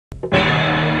To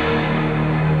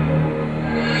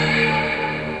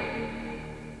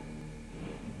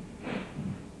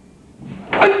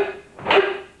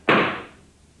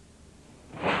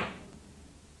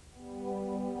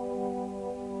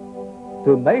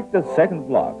make the second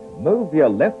block, move your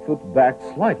left foot back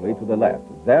slightly to the left,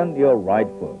 then your right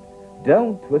foot.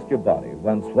 Don't twist your body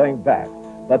when swaying back,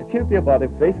 but keep your body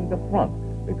facing the front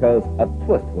because a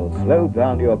twist will slow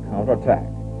down your counterattack.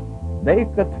 Make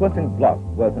a twisting block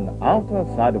with an outer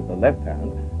side of the left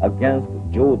hand against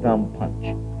jaw-down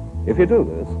punch. If you do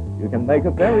this, you can make a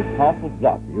very powerful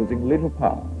block using little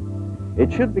power.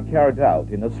 It should be carried out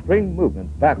in a spring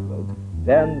movement backwards,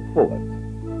 then forwards.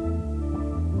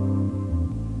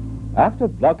 After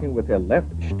blocking with your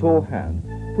left shito hand,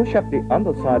 push up the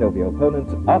underside of your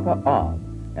opponent's upper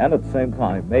arm and at the same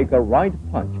time make a right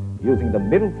punch using the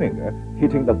middle finger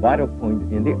hitting the vital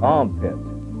point in the armpit.